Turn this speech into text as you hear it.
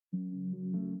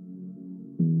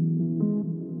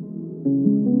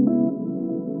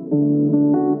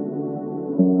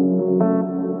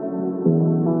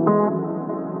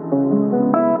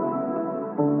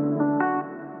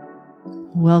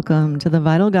Welcome to the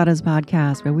Vital Goddess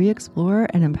podcast, where we explore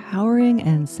an empowering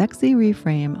and sexy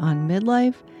reframe on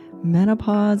midlife,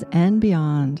 menopause, and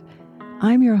beyond.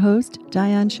 I'm your host,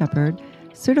 Diane Shepard,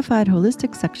 certified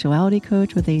holistic sexuality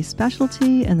coach with a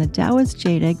specialty in the Taoist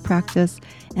Jade Egg practice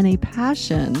and a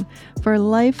passion for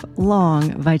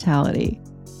lifelong vitality.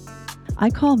 I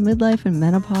call midlife and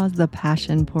menopause the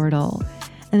passion portal,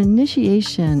 an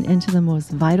initiation into the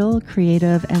most vital,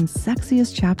 creative, and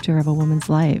sexiest chapter of a woman's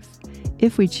life,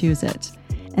 if we choose it.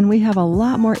 And we have a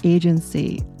lot more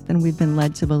agency than we've been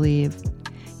led to believe.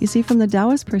 You see, from the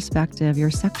Taoist perspective,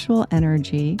 your sexual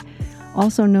energy,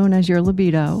 also known as your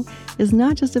libido, is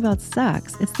not just about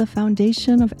sex. It's the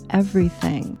foundation of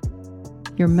everything.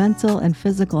 Your mental and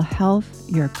physical health,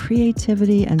 your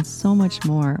creativity, and so much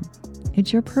more.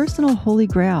 It's your personal holy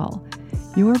grail,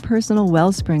 your personal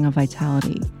wellspring of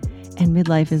vitality. And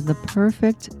midlife is the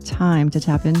perfect time to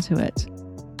tap into it.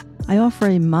 I offer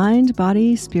a mind,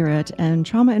 body, spirit, and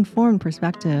trauma-informed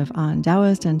perspective on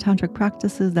Taoist and Tantric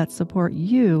practices that support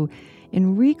you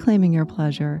in reclaiming your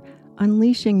pleasure,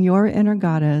 unleashing your inner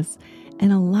goddess,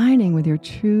 and aligning with your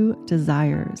true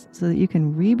desires so that you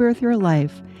can rebirth your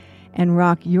life and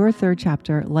rock your third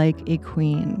chapter like a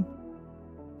queen.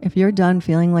 If you're done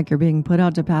feeling like you're being put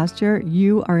out to pasture,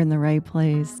 you are in the right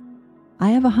place. I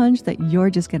have a hunch that you're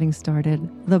just getting started.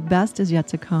 The best is yet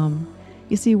to come.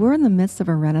 You see, we're in the midst of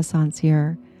a renaissance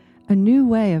here. A new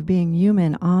way of being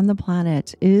human on the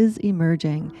planet is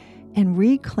emerging, and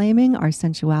reclaiming our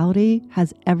sensuality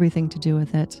has everything to do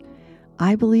with it.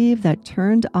 I believe that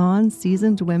turned on,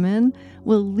 seasoned women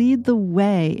will lead the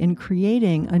way in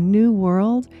creating a new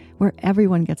world where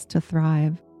everyone gets to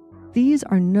thrive. These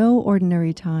are no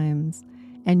ordinary times,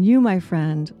 and you, my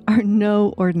friend, are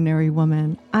no ordinary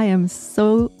woman. I am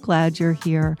so glad you're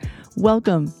here.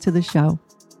 Welcome to the show.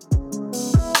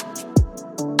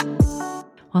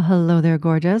 Well, hello there,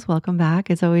 gorgeous. Welcome back.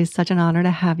 It's always such an honor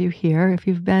to have you here. If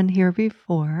you've been here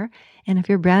before, and if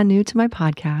you're brand new to my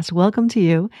podcast, welcome to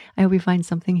you. I hope you find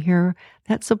something here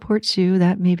that supports you,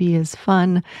 that maybe is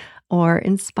fun or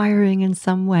inspiring in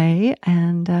some way.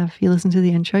 And if you listen to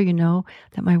the intro, you know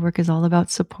that my work is all about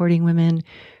supporting women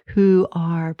who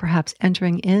are perhaps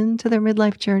entering into their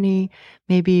midlife journey,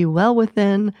 maybe well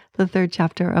within the third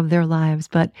chapter of their lives.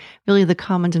 But really the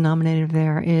common denominator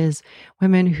there is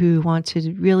women who want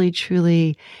to really,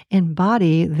 truly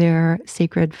embody their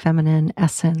sacred feminine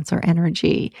essence or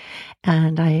energy.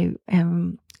 And I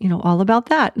am all about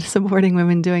that, supporting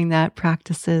women doing that,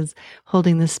 practices,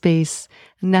 holding the space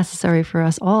necessary for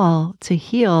us all to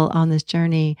heal on this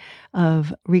journey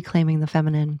of reclaiming the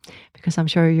feminine. Because I'm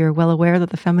sure you're well aware that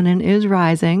the feminine is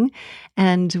rising,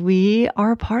 and we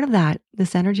are a part of that.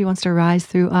 This energy wants to rise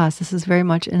through us. This is very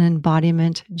much an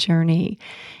embodiment journey.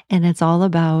 And it's all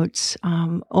about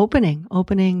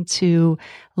opening to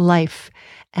life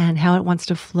and how it wants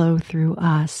to flow through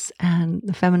us. And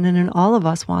the feminine in all of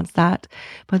us wants that.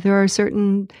 But there are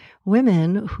certain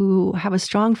women who have a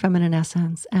strong feminine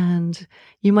essence, and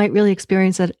you might really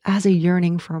experience it as a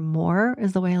yearning for more,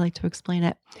 is the way I like to explain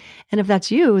it. And if that's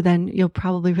you, then you'll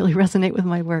probably really resonate with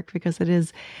my work, because it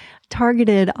is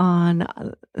targeted on,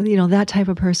 that type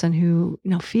of person who,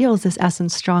 feels this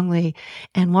essence strongly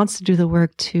and wants to do the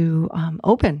work to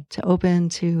open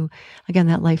to, again,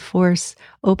 that life force,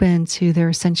 open to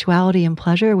their sensuality and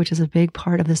pleasure, which is a big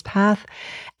part of this path,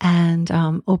 and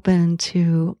open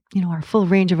to, our full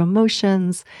range of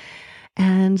emotions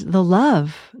and the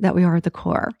love that we are at the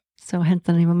core. So hence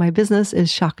the name of my business is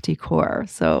Shakti Core.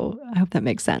 So I hope that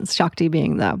makes sense. Shakti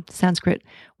being the Sanskrit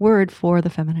word for the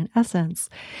feminine essence.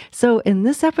 So in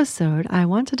this episode, I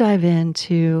want to dive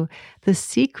into the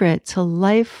secret to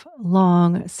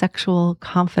lifelong sexual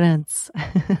confidence.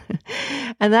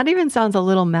 And that even sounds a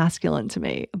little masculine to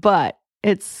me, but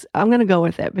I'm going to go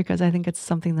with it because I think it's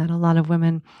something that a lot of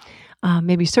women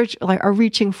maybe are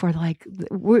reaching for. Like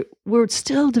we're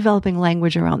still developing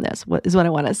language around this. What I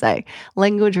want to say?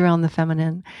 Language around the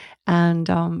feminine, and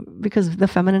because the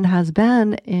feminine has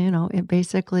been,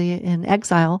 basically in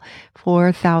exile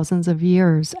for thousands of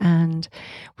years, and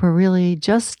we're really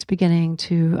just beginning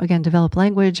to again develop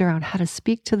language around how to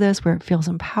speak to this, where it feels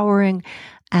empowering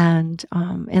and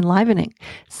enlivening.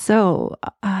 So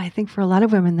I think for a lot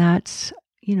of women that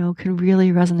could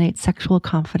really resonate. Sexual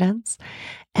confidence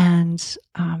and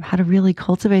how to really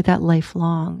cultivate that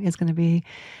lifelong is going to be,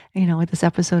 what this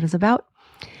episode is about.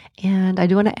 And I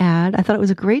do want to add, I thought it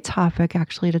was a great topic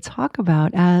actually to talk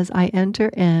about as I enter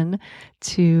in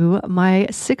to my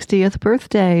 60th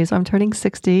birthday. So I'm turning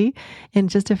 60 in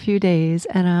just a few days,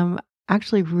 and I'm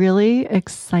actually really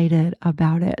excited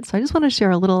about it. So I just want to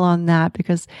share a little on that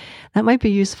because that might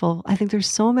be useful. I think there's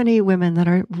so many women that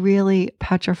are really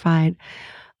petrified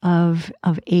of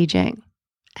aging.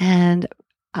 And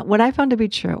what I found to be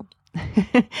true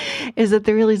is that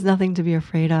there really is nothing to be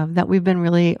afraid of, that we've been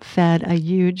really fed a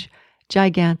huge,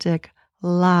 gigantic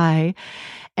lie.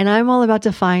 And I'm all about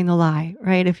defying the lie,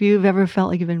 right? If you've ever felt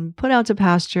like you've been put out to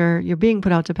pasture, you're being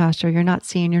put out to pasture, you're not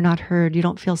seen, you're not heard, you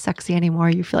don't feel sexy anymore,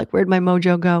 you feel like, where'd my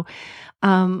mojo go?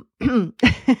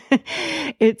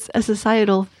 It's a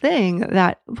societal thing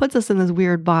that puts us in this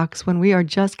weird box when we are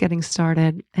just getting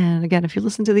started. And again, if you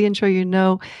listen to the intro, you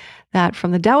know that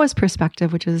from the Taoist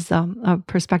perspective, which is a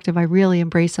perspective I really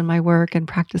embrace in my work and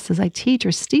practices I teach,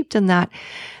 are steeped in that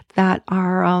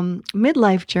our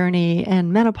midlife journey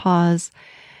and menopause,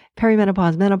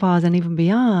 perimenopause, menopause, and even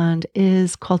beyond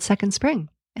is called second spring.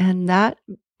 And that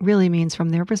really means, from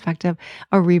their perspective,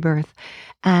 a rebirth,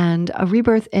 and a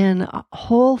rebirth in a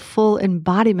whole, full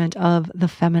embodiment of the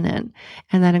feminine.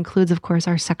 And that includes, of course,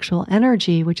 our sexual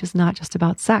energy, which is not just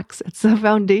about sex. It's the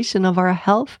foundation of our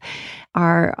health,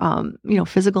 our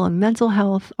physical and mental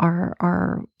health,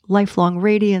 our lifelong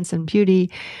radiance and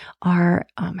beauty, our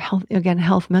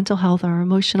health, mental health, our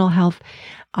emotional health,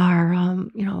 our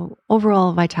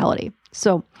overall vitality.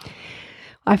 So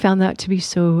I found that to be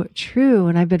so true.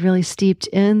 And I've been really steeped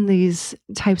in these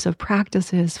types of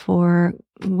practices for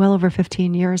well over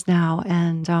 15 years now.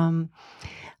 And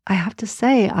I have to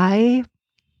say, I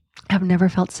have never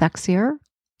felt sexier.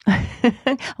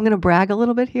 I'm going to brag a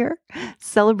little bit here,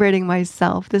 celebrating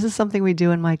myself. This is something we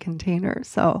do in my container.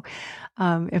 So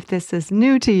if this is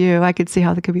new to you, I could see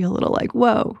how that could be a little like,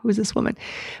 whoa, who's this woman?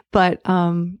 But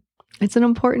it's an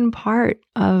important part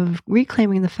of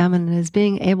reclaiming the feminine, is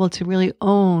being able to really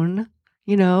own,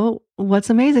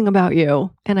 what's amazing about you.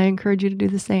 And I encourage you to do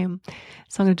the same.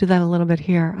 So I'm going to do that a little bit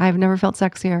here. I've never felt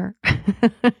sexier.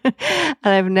 And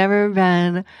I've never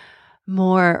been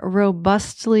more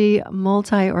robustly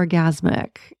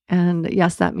multi-orgasmic. And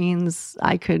yes, that means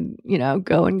I could,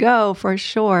 go and go for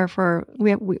sure.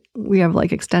 We have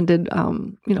like extended,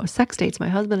 sex dates, my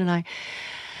husband and I.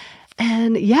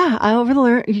 And yeah, over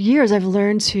the years, I've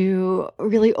learned to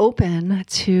really open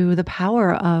to the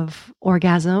power of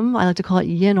orgasm. I like to call it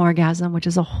yin orgasm, which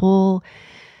is a whole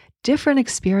different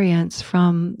experience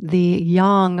from the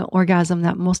yang orgasm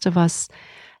that most of us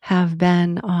have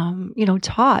been,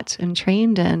 taught and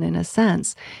trained in a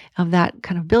sense of that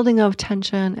kind of building of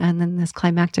tension and then this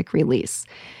climactic release.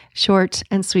 Short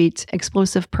and sweet,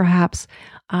 explosive perhaps,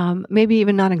 maybe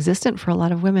even non-existent for a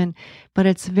lot of women, but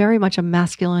it's very much a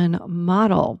masculine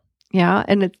model. Yeah.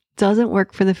 And it doesn't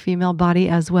work for the female body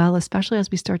as well, especially as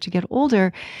we start to get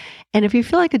older. And if you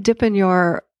feel like a dip in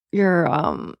your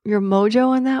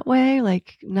mojo in that way,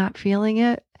 like not feeling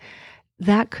it,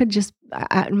 that could just,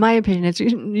 in my opinion, it's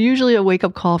usually a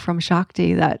wake-up call from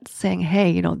Shakti that's saying,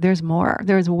 hey, there's more.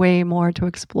 There's way more to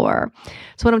explore.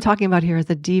 So what I'm talking about here is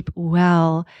the deep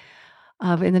well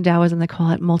of, in the Taoism, they call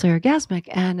it multi-orgasmic.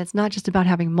 And it's not just about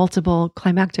having multiple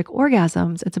climactic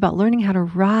orgasms. It's about learning how to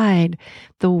ride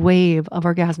the wave of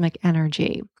orgasmic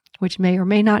energy, which may or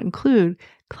may not include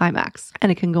climax.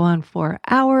 And it can go on for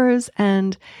hours.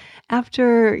 And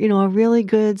after, a really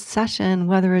good session,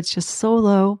 whether it's just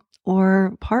solo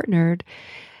or partnered,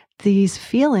 these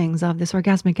feelings of this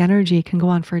orgasmic energy can go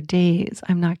on for days.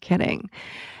 I'm not kidding.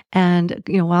 And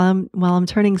while I'm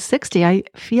turning 60, I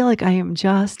feel like I am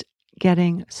just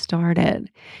getting started.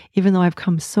 Even though I've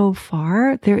come so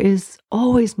far, there is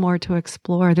always more to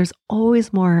explore. There's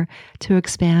always more to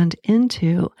expand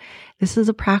into. This is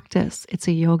a practice. It's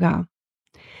a yoga.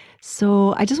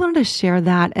 So I just wanted to share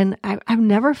that. And I've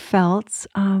never felt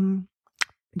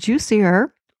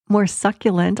juicier, more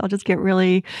succulent. I'll just get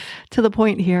really to the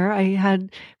point here. I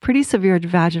had pretty severe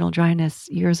vaginal dryness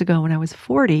years ago when I was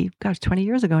 40, 20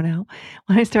 years ago now,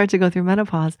 when I started to go through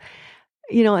menopause,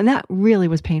 and that really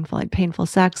was painful. I had painful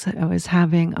sex. I was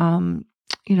having, so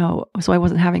I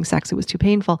wasn't having sex. It was too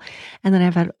painful. And then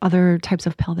I've had other types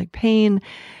of pelvic pain.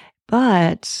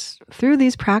 But through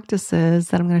these practices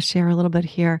that I'm going to share a little bit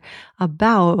here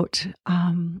about,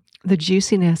 the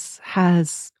juiciness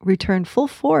has returned full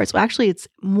force. Well, actually, it's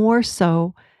more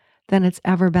so than it's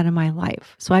ever been in my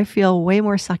life. So I feel way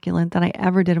more succulent than I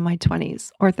ever did in my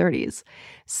 20s or 30s.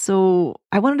 So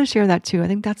I wanted to share that too. I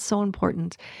think that's so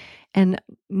important. and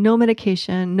no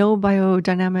medication, no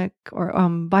biodynamic or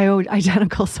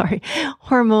bioidentical, sorry,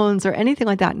 hormones or anything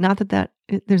like that. Not that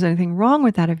there's anything wrong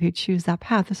with that if you choose that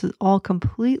path. This is all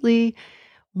completely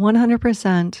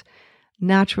 100%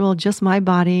 natural, just my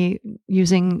body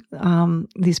using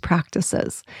these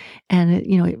practices. And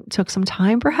it took some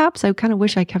time, perhaps. I kind of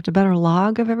wish I kept a better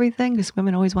log of everything, because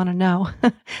women always want to know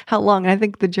how long. And I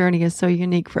think the journey is so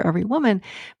unique for every woman.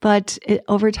 But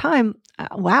over time,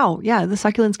 wow, yeah, the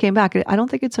succulents came back. I don't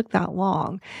think it took that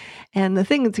long. And the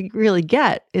thing to really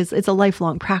get is it's a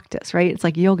lifelong practice, right? It's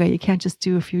like yoga. You can't just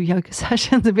do a few yoga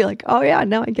sessions and be like, oh yeah,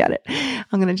 now I get it.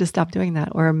 I'm going to just stop doing that.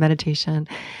 Or meditation.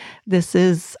 This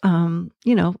is, a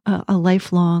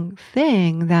lifelong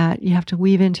thing that you have to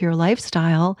weave into your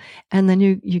lifestyle, and then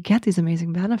you get these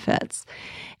amazing benefits.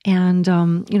 And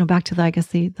back to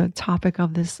the topic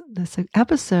of this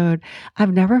episode,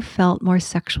 I've never felt more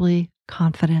sexually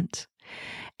confident,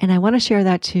 and I want to share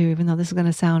that too. Even though this is going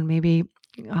to sound maybe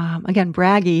again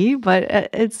braggy, but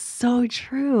it's so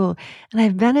true. And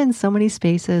I've been in so many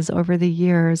spaces over the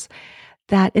years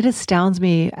that it astounds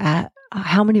me at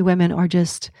how many women are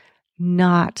just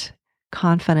not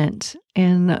confident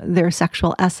in their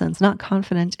sexual essence, not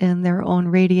confident in their own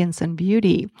radiance and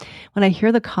beauty. When I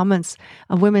hear the comments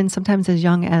of women, sometimes as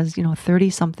young as 30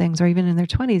 somethings or even in their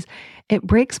 20s, it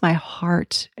breaks my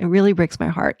heart. It really breaks my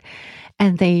heart.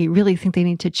 And they really think they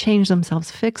need to change themselves,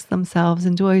 fix themselves,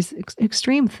 and do all these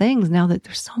extreme things now that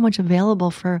there's so much available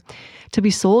to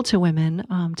be sold to women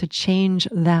to change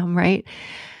them, right?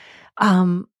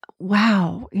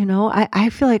 Wow. I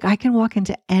feel like I can walk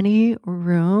into any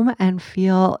room and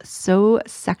feel so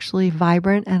sexually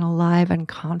vibrant and alive and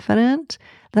confident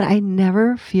that I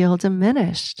never feel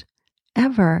diminished,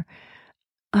 ever.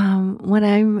 When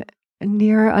I'm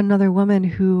near another woman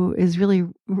who is really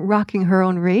rocking her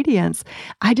own radiance,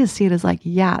 I just see it as like,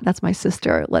 yeah, that's my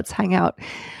sister. Let's hang out.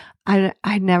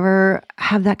 I never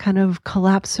have that kind of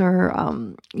collapse or,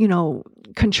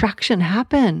 contraction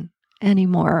happen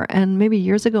anymore. And maybe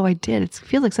years ago I did. It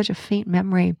feels like such a faint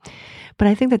memory. But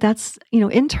I think that's,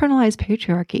 internalized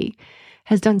patriarchy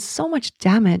has done so much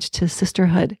damage to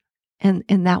sisterhood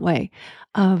in that way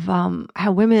of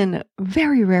how women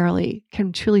very rarely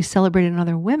can truly celebrate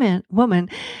another woman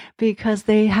because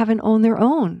they haven't owned their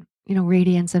own,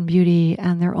 radiance and beauty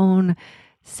and their own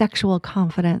sexual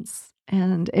confidence.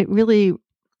 And it really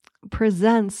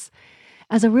presents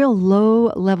as a real low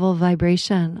level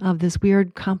vibration of this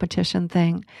weird competition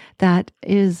thing that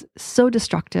is so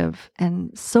destructive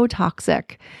and so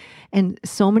toxic. And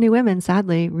so many women,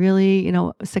 sadly, really,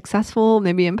 successful,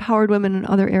 maybe empowered women in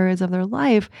other areas of their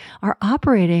life are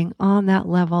operating on that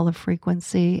level of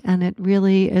frequency. And it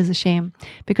really is a shame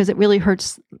because it really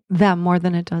hurts them more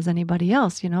than it does anybody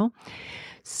else,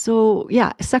 So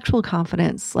yeah, sexual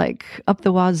confidence, like up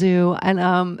the wazoo, and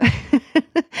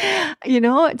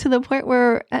to the point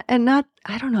where, and not,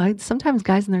 I don't know, sometimes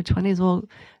guys in their 20s will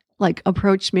like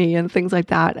approach me and things like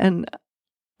that. And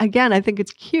again, I think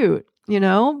it's cute,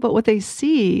 but what they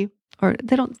see, or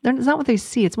it's not what they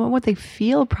see, it's more what they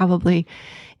feel probably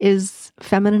is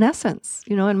feminine essence,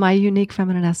 and my unique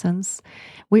feminine essence.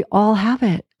 We all have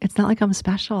it. It's not like I'm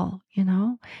special,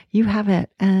 you have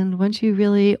it. And once you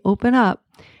really open up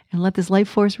and let this life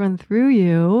force run through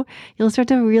you, you'll start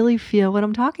to really feel what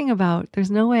I'm talking about. There's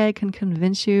no way I can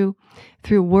convince you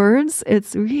through words.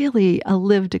 It's really a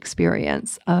lived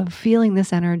experience of feeling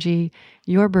this energy,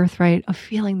 your birthright, of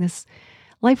feeling this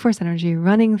life force energy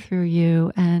running through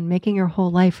you and making your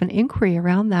whole life an inquiry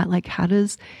around that. Like, how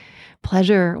does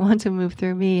pleasure want to move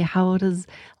through me? How does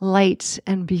light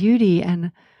and beauty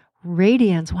and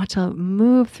radiance want to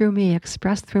move through me,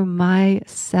 express through my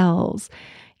cells?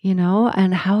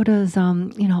 And how does,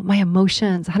 my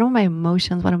emotions, how do my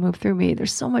emotions want to move through me?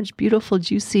 There's so much beautiful,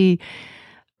 juicy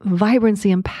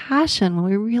vibrancy and passion when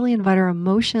we really invite our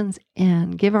emotions in,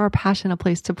 give our passion a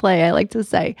place to play. I like to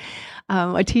say,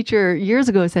 a teacher years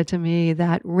ago said to me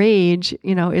that rage,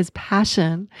 is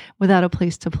passion without a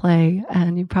place to play.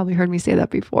 And you probably heard me say that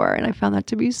before. And I found that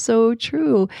to be so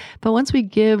true. But once we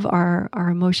give our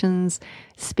emotions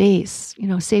space,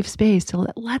 safe space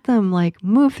to let them like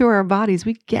move through our bodies,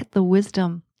 we get the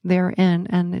wisdom therein,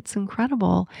 and it's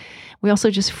incredible. We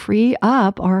also just free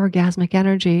up our orgasmic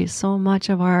energy. So much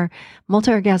of our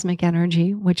multi-orgasmic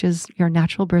energy, which is your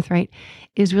natural birthright,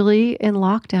 is really in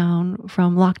lockdown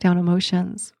from lockdown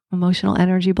emotions, emotional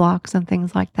energy blocks and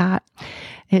things like that.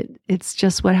 It's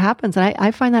just what happens. And I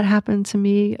find that happen to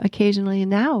me occasionally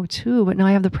now too, but now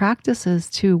I have the practices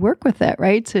to work with it,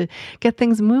 right? To get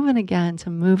things moving again,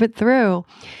 to move it through.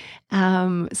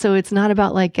 So it's not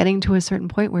about like getting to a certain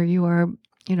point where you are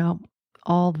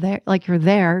all there, like you're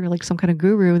there, you're like some kind of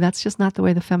guru. That's just not the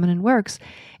way the feminine works.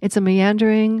 It's a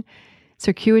meandering,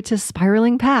 circuitous,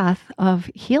 spiraling path of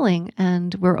healing.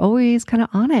 And we're always kind of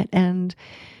on it and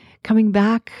coming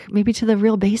back maybe to the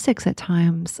real basics at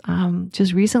times.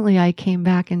 Just recently I came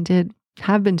back and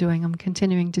I'm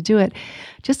continuing to do it,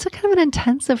 just a kind of an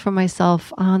intensive for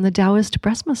myself on the Taoist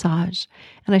breast massage.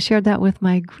 And I shared that with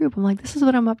my group. I'm like, this is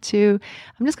what I'm up to.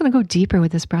 I'm just going to go deeper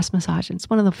with this breast massage. And it's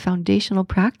one of the foundational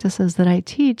practices that I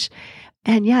teach.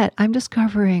 And yet I'm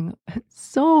discovering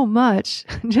so much,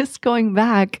 just going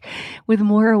back with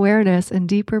more awareness and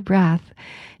deeper breath,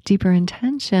 deeper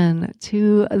intention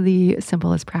to the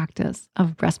simplest practice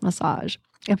of breast massage.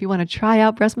 If you want to try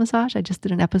out breast massage, I just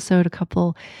did an episode a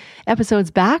couple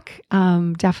episodes back.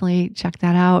 Definitely check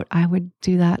that out. I would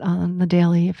do that on the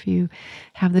daily if you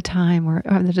have the time or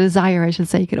the desire, I should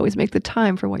say. You can always make the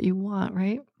time for what you want,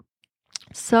 right?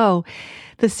 So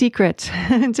the secret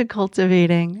to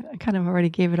cultivating, I kind of already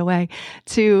gave it away,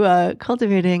 to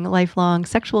cultivating lifelong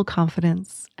sexual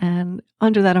confidence. And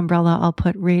under that umbrella, I'll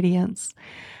put radiance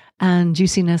and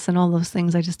juiciness and all those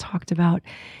things I just talked about,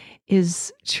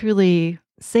 is truly,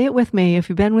 say it with me. If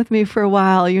you've been with me for a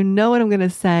while, you know what I'm going to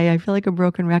say. I feel like a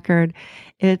broken record.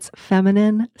 It's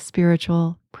feminine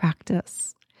spiritual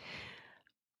practice.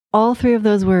 All three of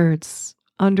those words,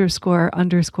 underscore,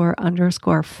 underscore,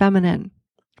 underscore, feminine,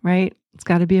 right? It's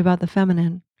got to be about the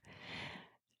feminine.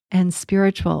 And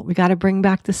spiritual. We got to bring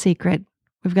back the sacred.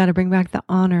 We've got to bring back the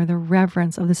honor, the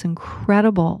reverence of this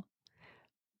incredible,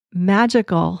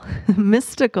 magical,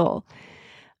 mystical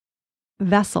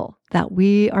vessel that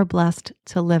we are blessed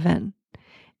to live in.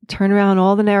 Turn around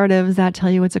all the narratives that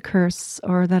tell you it's a curse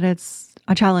or that it's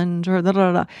a challenge or da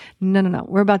da da. No.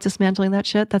 We're about dismantling that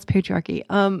shit. That's patriarchy.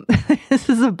 This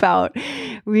is about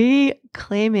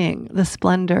reclaiming the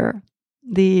splendor,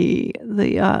 the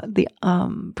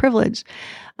privilege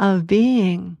of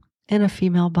being in a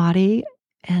female body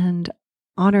and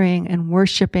honoring and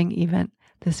worshiping even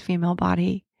this female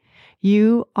body.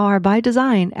 You are by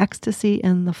design ecstasy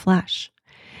in the flesh.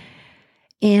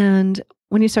 And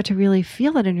when you start to really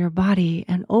feel it in your body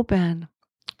and open,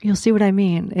 you'll see what I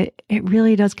mean. It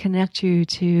really does connect you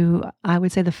to, I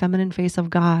would say, the feminine face of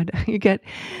God. You get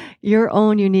your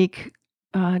own unique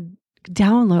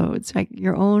downloads, like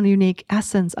your own unique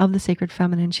essence of the sacred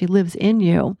feminine. She lives in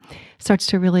you, starts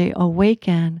to really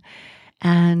awaken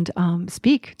and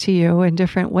speak to you in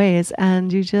different ways.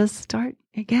 And you just start,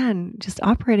 again, just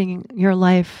operating your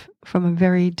life from a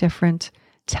very different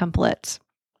template.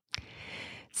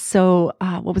 So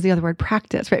what was the other word?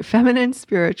 Practice, right? Feminine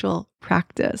spiritual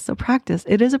practice. So practice,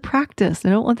 it is a practice. I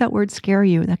don't let that word scare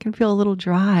you. That can feel a little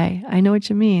dry. I know what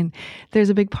you mean. There's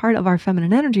a big part of our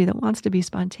feminine energy that wants to be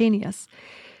spontaneous,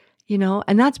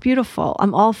 and that's beautiful.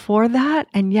 I'm all for that.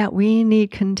 And yet we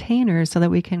need containers so that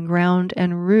we can ground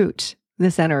and root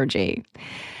this energy.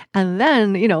 And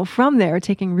then, from there,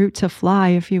 taking root to fly,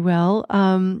 if you will,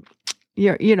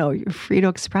 you're free to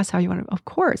express how you want to, of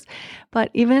course.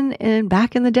 But even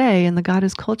back in the day, in the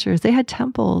goddess cultures, they had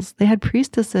temples, they had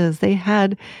priestesses, they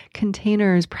had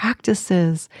containers,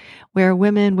 practices where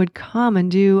women would come and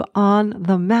do on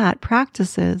the mat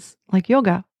practices like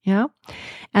yoga,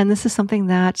 And this is something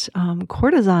that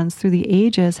courtesans through the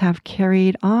ages have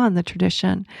carried on the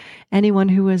tradition. Anyone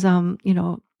who was,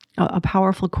 a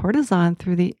powerful courtesan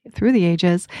through the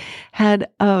ages had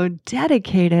a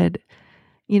dedicated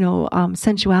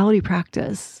sensuality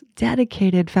practice,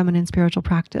 dedicated feminine spiritual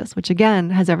practice, which again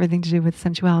has everything to do with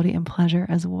sensuality and pleasure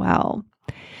as well.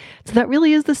 So that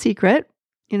really is the secret,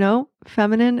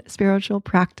 feminine spiritual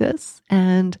practice.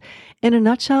 And in a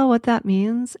nutshell, what that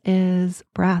means is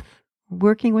breath,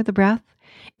 working with the breath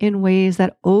in ways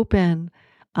that open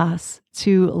us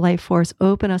to life force,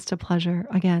 open us to pleasure,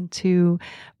 again, to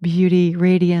beauty,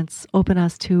 radiance, open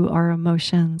us to our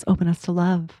emotions, open us to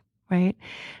love. Right?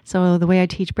 So the way I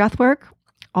teach breathwork,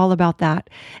 all about that.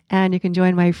 And you can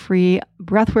join my free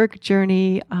breathwork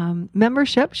journey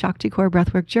membership, Shakti Core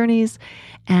Breathwork Journeys,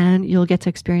 and you'll get to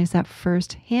experience that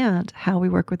firsthand, how we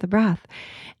work with the breath.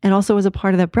 And also as a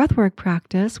part of that breathwork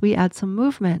practice, we add some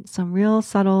movement, some real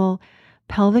subtle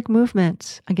pelvic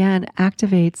movement. Again,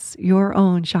 activates your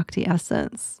own Shakti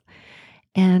essence.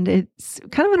 And it's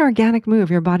kind of an organic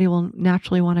move your body will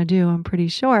naturally want to do, I'm pretty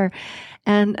sure.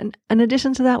 And in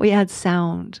addition to that, we add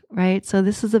sound, right? So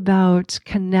this is about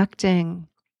connecting,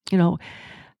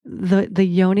 the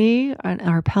yoni,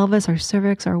 our pelvis, our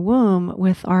cervix, our womb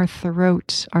with our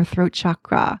throat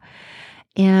chakra.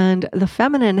 And the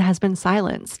feminine has been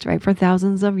silenced, right, for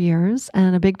thousands of years.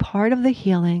 And a big part of the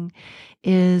healing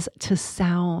is to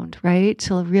sound, right?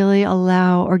 To really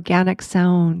allow organic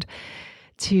sound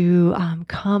to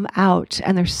come out.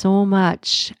 And there's so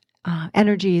much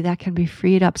energy that can be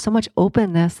freed up, so much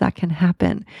openness that can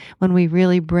happen when we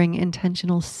really bring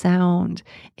intentional sound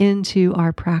into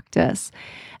our practice.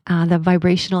 The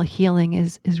vibrational healing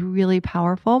is really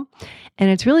powerful, and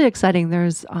it's really exciting.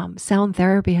 There's sound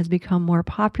therapy has become more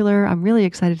popular. I'm really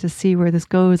excited to see where this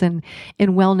goes in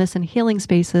wellness and healing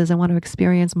spaces. I want to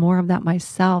experience more of that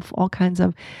myself. All kinds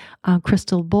of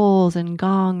crystal bowls and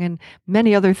gong and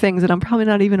many other things that I'm probably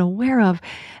not even aware of.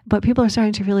 But people are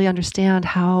starting to really understand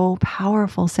how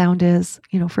powerful sound is,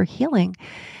 for healing.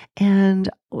 And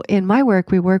in my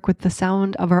work, we work with the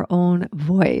sound of our own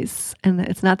voice. And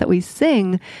it's not that we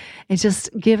sing, it's just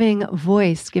giving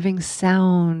voice, giving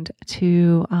sound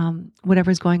to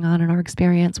whatever's going on in our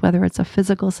experience, whether it's a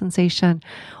physical sensation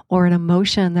or an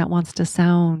emotion that wants to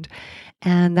sound.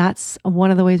 And that's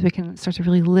one of the ways we can start to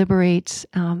really liberate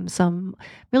some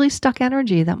really stuck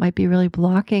energy that might be really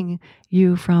blocking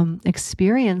you from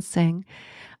experiencing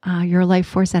your life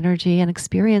force energy and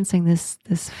experiencing this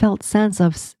felt sense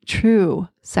of true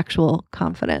sexual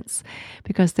confidence,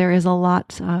 because there is a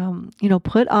lot,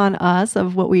 put on us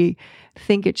of what we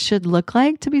think it should look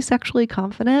like to be sexually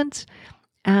confident.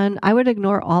 And I would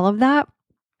ignore all of that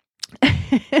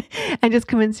and just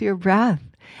come into your breath,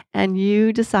 and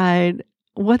you decide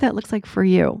what that looks like for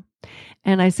you.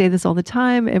 And I say this all the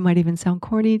time. It might even sound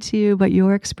corny to you, but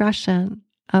your expression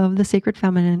of the sacred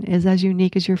feminine is as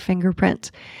unique as your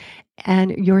fingerprint,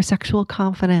 and your sexual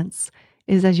confidence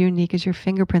is as unique as your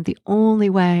fingerprint. The only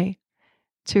way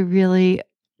to really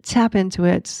tap into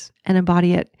it and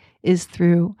embody it is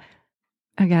through,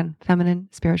 again, feminine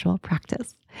spiritual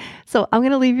practice. So I'm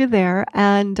going to leave you there.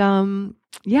 And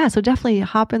so definitely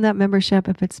hop in that membership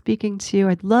if it's speaking to you.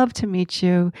 I'd love to meet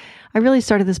you. I really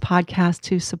started this podcast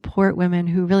to support women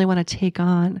who really want to take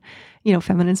on,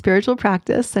 feminine spiritual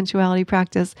practice, sensuality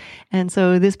practice. And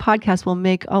so this podcast will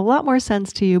make a lot more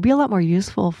sense to you, be a lot more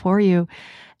useful for you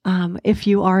if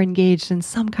you are engaged in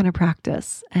some kind of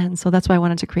practice. And so that's why I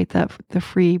wanted to create the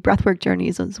free breathwork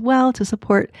journeys as well to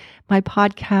support my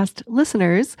podcast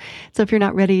listeners. So if you're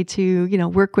not ready to,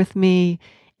 work with me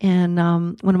in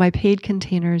one of my paid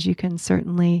containers, you can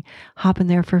certainly hop in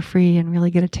there for free and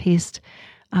really get a taste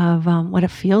of what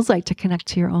it feels like to connect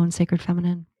to your own sacred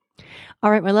feminine. All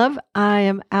right, my love, I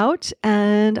am out,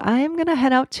 and I am going to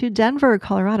head out to Denver,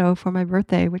 Colorado for my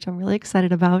birthday, which I'm really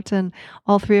excited about. And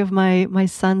all three of my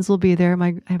sons will be there.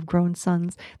 I have grown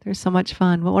sons. They're so much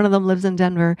fun. But one of them lives in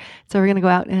Denver. So we're going to go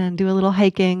out and do a little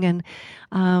hiking and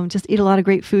just eat a lot of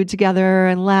great food together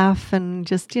and laugh and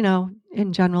just,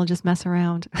 in general, just mess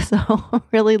around. So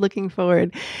really looking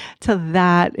forward to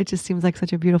that. It just seems like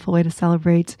such a beautiful way to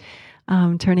celebrate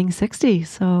turning 60.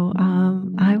 So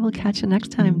I will catch you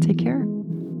next time. Take care.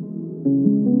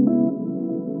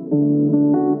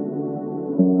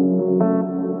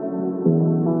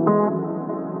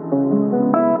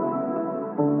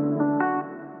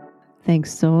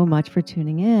 Thanks so much for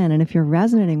tuning in. And if you're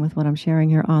resonating with what I'm sharing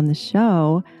here on the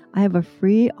show, I have a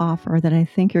free offer that I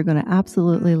think you're going to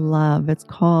absolutely love. It's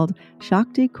called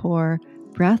Shakti Core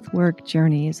Breathwork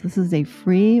Journeys. This is a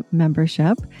free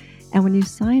membership. And when you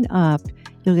sign up,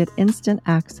 you'll get instant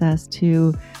access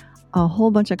to a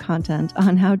whole bunch of content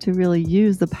on how to really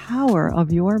use the power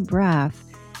of your breath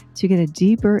to get a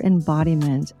deeper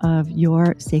embodiment of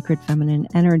your sacred feminine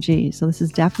energy. So this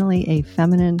is definitely a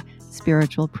feminine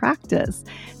spiritual practice.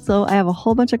 So I have a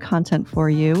whole bunch of content for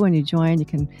you. When you join, you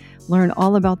can learn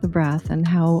all about the breath and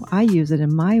how I use it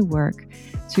in my work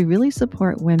to really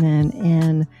support women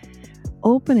in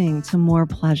opening to more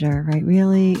pleasure, right?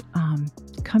 Really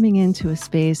coming into a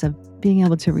space of being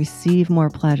able to receive more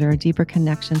pleasure, a deeper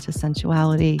connection to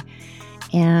sensuality,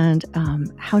 and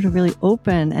how to really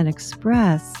open and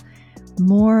express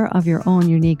more of your own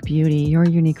unique beauty, your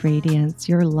unique radiance,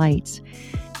 your light,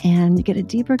 and you get a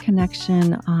deeper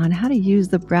connection on how to use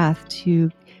the breath to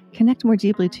connect more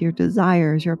deeply to your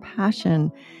desires, your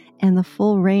passion, and the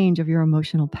full range of your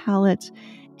emotional palette,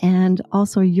 and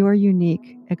also your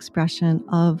unique expression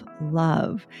of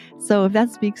love. So if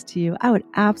that speaks to you, I would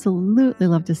absolutely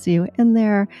love to see you in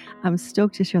there. I'm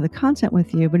stoked to share the content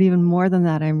with you, but even more than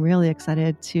that, I'm really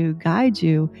excited to guide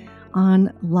you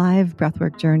on live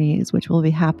breathwork journeys, which will be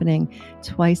happening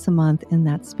twice a month in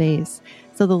that space.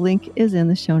 So the link is in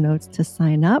the show notes to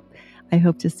sign up. I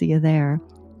hope to see you there.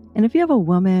 And if you have a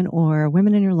woman or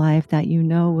women in your life that you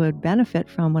know would benefit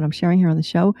from what I'm sharing here on the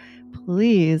show,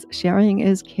 please, sharing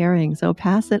is caring. So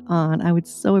pass it on. I would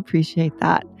so appreciate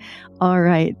that. All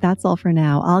right, that's all for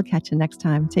now. I'll catch you next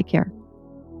time. Take care.